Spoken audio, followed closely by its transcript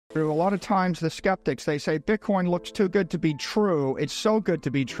A lot of times the skeptics, they say Bitcoin looks too good to be true. It's so good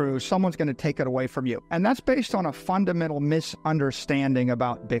to be true, someone's going to take it away from you. And that's based on a fundamental misunderstanding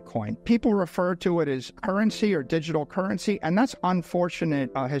about Bitcoin. People refer to it as currency or digital currency, and that's unfortunate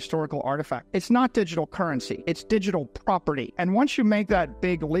historical artifact. It's not digital currency, it's digital property. And once you make that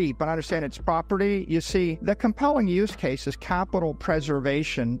big leap and understand it's property, you see the compelling use case is capital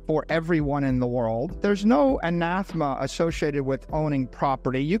preservation for everyone in the world. There's no anathema associated with owning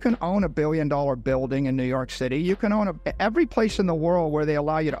property. You can own $1 billion building in New York City. You can own every place in the world where they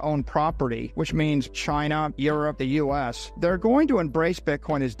allow you to own property, which means China, Europe, the US. They're going to embrace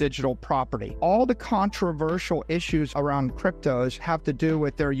Bitcoin as digital property. All the controversial issues around cryptos have to do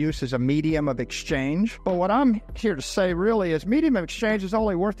with their use as a medium of exchange. But what I'm here to say really is medium of exchange is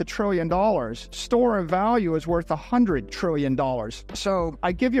only worth $1 trillion. Store of value is worth $100 trillion. So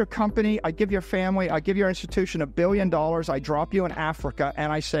I give your company, I give your family, I give your institution $1 billion. I drop you in Africa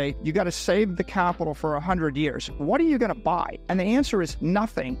and I say, you got to save the capital for 100 years. What are you going to buy? And the answer is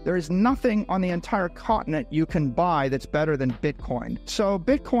nothing. There is nothing on the entire continent you can buy that's better than Bitcoin. So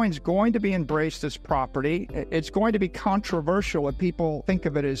Bitcoin's going to be embraced as property. It's going to be controversial if people think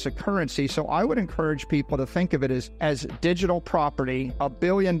of it as a currency. So I would encourage people to think of it as digital property, $1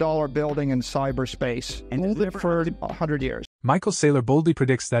 billion building in cyberspace, and live for 100 years. Michael Saylor boldly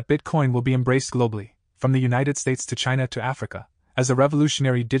predicts that Bitcoin will be embraced globally, from the United States to China to Africa, as a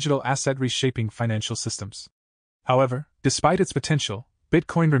revolutionary digital asset reshaping financial systems. However, despite its potential,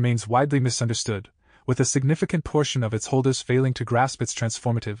 Bitcoin remains widely misunderstood, with a significant portion of its holders failing to grasp its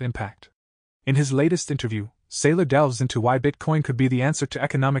transformative impact. In his latest interview, Saylor delves into why Bitcoin could be the answer to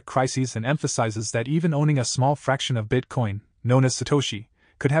economic crises and emphasizes that even owning a small fraction of Bitcoin, known as Satoshi,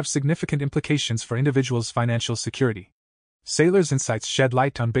 could have significant implications for individuals' financial security. Saylor's insights shed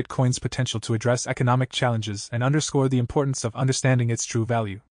light on Bitcoin's potential to address economic challenges and underscore the importance of understanding its true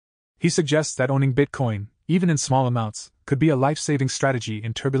value. He suggests that owning Bitcoin, even in small amounts, could be a life-saving strategy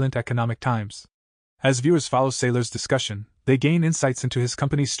in turbulent economic times. As viewers follow Saylor's discussion, they gain insights into his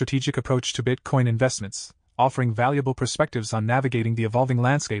company's strategic approach to Bitcoin investments, offering valuable perspectives on navigating the evolving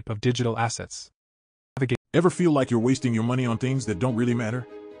landscape of digital assets. Ever feel like you're wasting your money on things that don't really matter?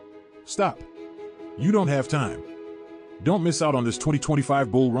 Stop. You don't have time. Don't miss out on this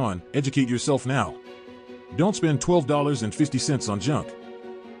 2025 bull run. Educate yourself now. Don't spend $12.50 on junk.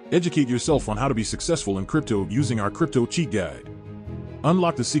 Educate yourself on how to be successful in crypto using our crypto cheat guide.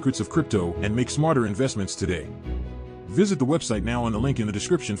 Unlock the secrets of crypto and make smarter investments today. Visit the website now on the link in the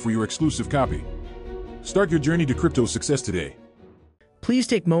description for your exclusive copy. Start your journey to crypto success today. Please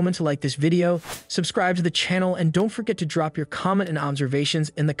take a moment to like this video, subscribe to the channel, and don't forget to drop your comment and observations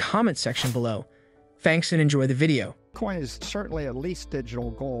in the comment section below. Thanks and enjoy the video. Bitcoin is certainly at least digital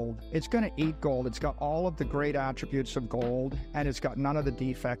gold. It's going to eat gold. It's got all of the great attributes of gold, and it's got none of the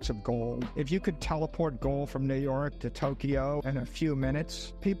defects of gold. If you could teleport gold from New York to Tokyo in a few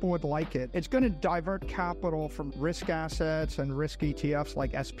minutes, people would like it. It's going to divert capital from risk assets and risk ETFs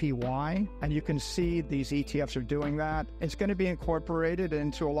like SPY, and you can see these ETFs are doing that. It's going to be incorporated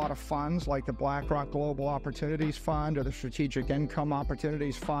into a lot of funds like the BlackRock Global Opportunities Fund or the Strategic Income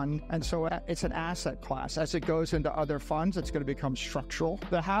Opportunities Fund, and so it's an asset class. As it goes into other funds, it's going to become structural.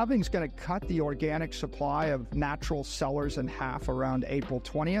 The halving is going to cut the organic supply of natural sellers in half around April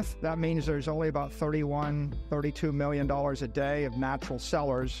 20th. That means there's only about $32 million a day of natural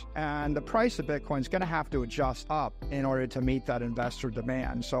sellers, and the price of Bitcoin is going to have to adjust up in order to meet that investor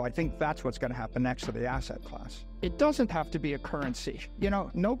demand. So I think that's what's going to happen next to the asset class. It doesn't have to be a currency. You know,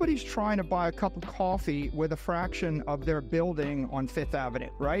 nobody's trying to buy a cup of coffee with a fraction of their building on Fifth Avenue,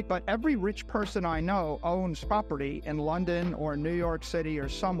 right? But every rich person I know owns property in London or New York City or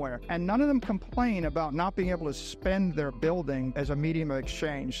somewhere, and none of them complain about not being able to spend their building as a medium of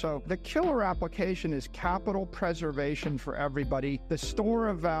exchange. So the killer application is capital preservation for everybody. The store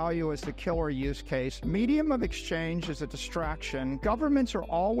of value is the killer use case. Medium of exchange is a distraction. Governments are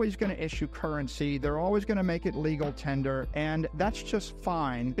always going to issue currency. They're always going to make it legal tender, and that's just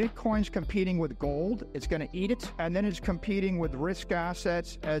fine. Bitcoin's competing with gold. It's going to eat it, and then it's competing with risk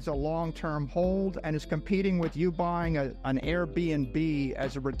assets as a long-term hold, and it's competing with you buying an Airbnb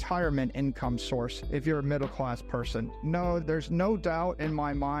as a retirement income source if you're a middle-class person. No, there's no doubt in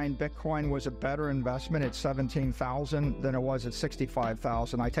my mind Bitcoin was a better investment at $17,000 than it was at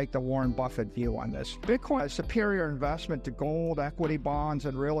 $65,000. I take the Warren Buffett view on this. Bitcoin is a superior investment to gold, equity bonds,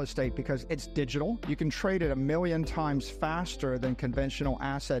 and real estate because it's digital. You can trade at $1 million million times faster than conventional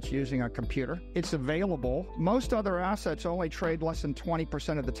assets using a computer. It's available. Most other assets only trade less than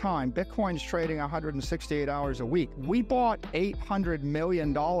 20% of the time. Bitcoin's trading 168 hours a week. We bought $800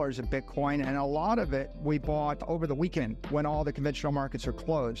 million of Bitcoin, and a lot of it we bought over the weekend when all the conventional markets are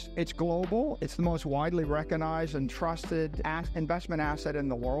closed. It's global. It's the most widely recognized and trusted investment asset in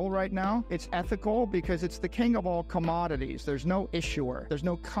the world right now. It's ethical because it's the king of all commodities. There's no issuer. There's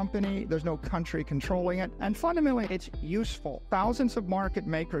no company. There's no country controlling it. And fundamentally, it's useful. Thousands of market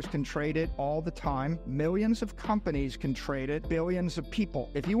makers can trade it all the time. Millions of companies can trade it. Billions of people.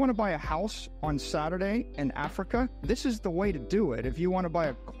 If you want to buy a house on Saturday in Africa, this is the way to do it. If you want to buy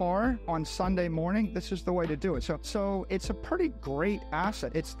a car on Sunday morning, this is the way to do it. So it's a pretty great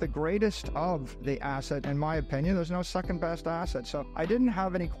asset. It's the greatest of the asset, in my opinion. There's no second best asset. So I didn't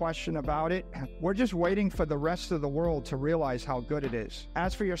have any question about it. We're just waiting for the rest of the world to realize how good it is.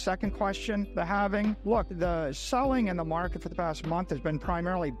 As for your second question, the halving, look, the selling in the market for the past month has been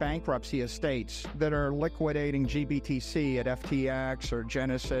primarily bankruptcy estates that are liquidating GBTC at FTX or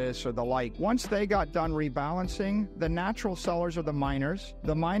Genesis or the like. Once they got done rebalancing, the natural sellers are the miners.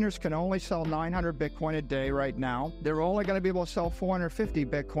 The miners can only sell 900 Bitcoin a day right now. They're only going to be able to sell 450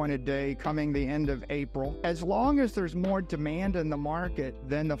 Bitcoin a day coming the end of April. As long as there's more demand in the market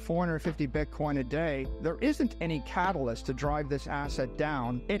than the 450 Bitcoin a day, there isn't any catalyst to drive this asset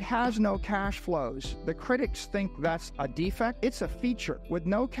down. It has no cash flows. The critics think that's a defect. It's a feature. With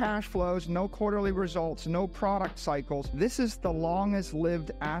no cash flows, no quarterly results, no product cycles, this is the longest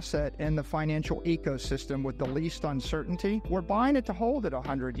lived asset in the financial ecosystem with the least uncertainty. We're buying it to hold it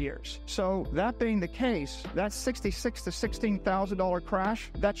 100 years. So that being the case, that $66,000 to $16,000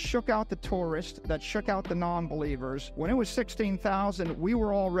 crash, that shook out the tourists, that shook out the non-believers. When it was 16,000, we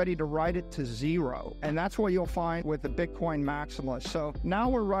were all ready to write it to zero. And that's what you'll find with the Bitcoin maximalists. So now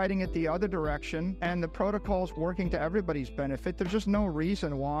we're riding it the other direction, and the protocol's working to everybody's benefit. There's just no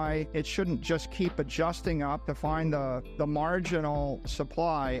reason why it shouldn't just keep adjusting up to find the marginal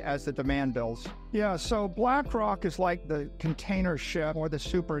supply as the demand builds. Yeah, so BlackRock is like the container ship or the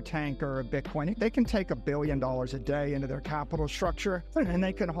super tanker of Bitcoin. They can take $1 billion a day into their capital structure, and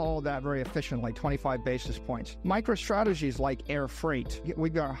they can hold that very efficiently, 25 basis points. MicroStrategy's like air freight.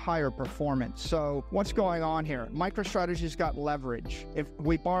 We've got higher performance. So what's going on here? MicroStrategy's got leverage. If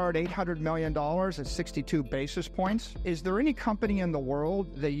we borrowed $800 million at 62 basis points, is there any company in the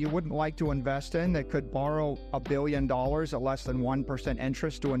world that you wouldn't like to invest in that could borrow $1 billion at less than 1%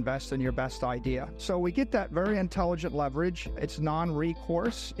 interest to invest in your best idea? So we get that very intelligent leverage. It's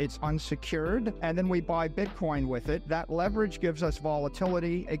non-recourse, it's unsecured, and then we buy Bitcoin with it. That leverage gives us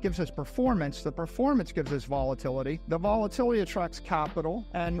volatility. It gives us performance. The performance gives us volatility. The volatility attracts capital,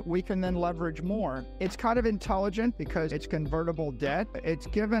 and we can then leverage more. It's kind of intelligent because it's convertible debt. It's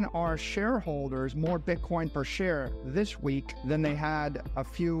given our shareholders more Bitcoin per share this week than they had a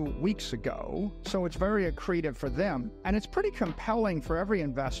few weeks ago. So it's very accretive for them. And it's pretty compelling for every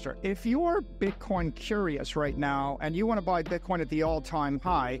investor. If you're Bitcoin curious right now and you want to buy Bitcoin at the all-time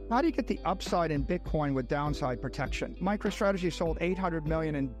high, how do you get the upside in Bitcoin with downside protection? MicroStrategy sold $800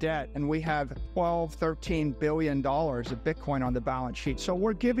 million in debt, and we have $13 billion of Bitcoin on the balance sheet. So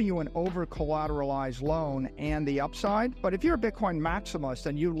we're giving you an over-collateralized loan and the upside. But if you're a Bitcoin maximalist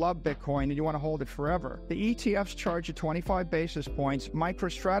and you love Bitcoin and you want to hold it forever, the ETFs charge you 25 basis points.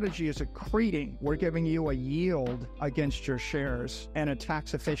 MicroStrategy is accreting. We're giving you a yield against your shares in a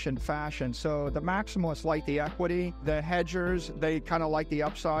tax-efficient fashion. So the maximalists like the equity, the hedgers, they kind of like the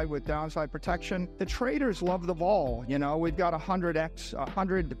upside with downside protection. The traders love the vol. You know, we've got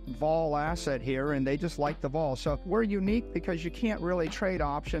 100 vol asset here, and they just like the vol. So we're unique because you can't really trade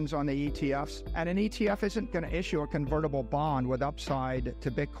options on the ETFs, and an ETF isn't going to issue a convertible bond with upside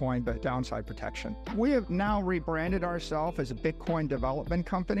to Bitcoin but downside protection. We have now rebranded ourselves as a Bitcoin development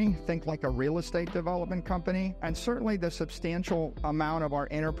company. Think like a real estate development company, and certainly the substantial amount of our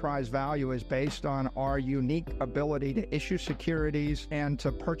enterprise value is based on our unique ability to issue securities and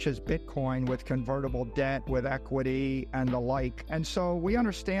to purchase Bitcoin with convertible debt, with equity, and the like. And so we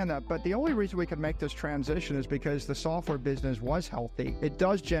understand that, but the only reason we can make this transition is because the software business was healthy. It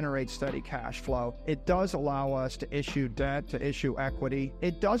does generate steady cash flow. It does allow us to issue debt, to issue equity.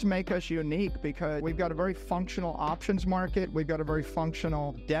 It does make us unique because we've got a very functional options market, we've got a very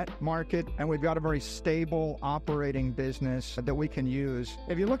functional debt market, and we've got a very stable operating business that we can use.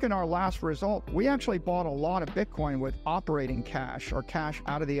 If you look at our last result, we actually bought a lot of Bitcoin with operating cash or cash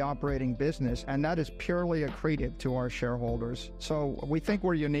out of the operating business, and that is purely accretive to our shareholders. So we think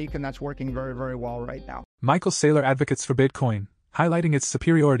we're unique, and that's working very, very well right now. Michael Saylor advocates for Bitcoin, highlighting its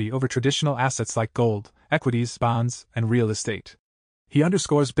superiority over traditional assets like gold, equities, bonds, and real estate. He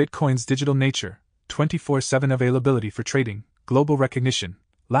underscores Bitcoin's digital nature, 24/7 availability for trading, global recognition,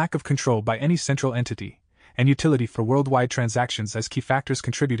 lack of control by any central entity, and utility for worldwide transactions as key factors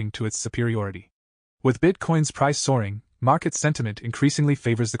contributing to its superiority. With Bitcoin's price soaring, market sentiment increasingly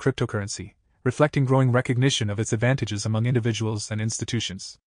favors the cryptocurrency, reflecting growing recognition of its advantages among individuals and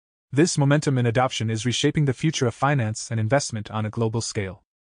institutions. This momentum in adoption is reshaping the future of finance and investment on a global scale.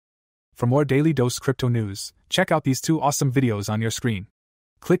 For more Daily Dose Crypto news, check out these 2 awesome videos on your screen.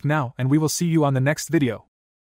 Click now and we will see you on the next video.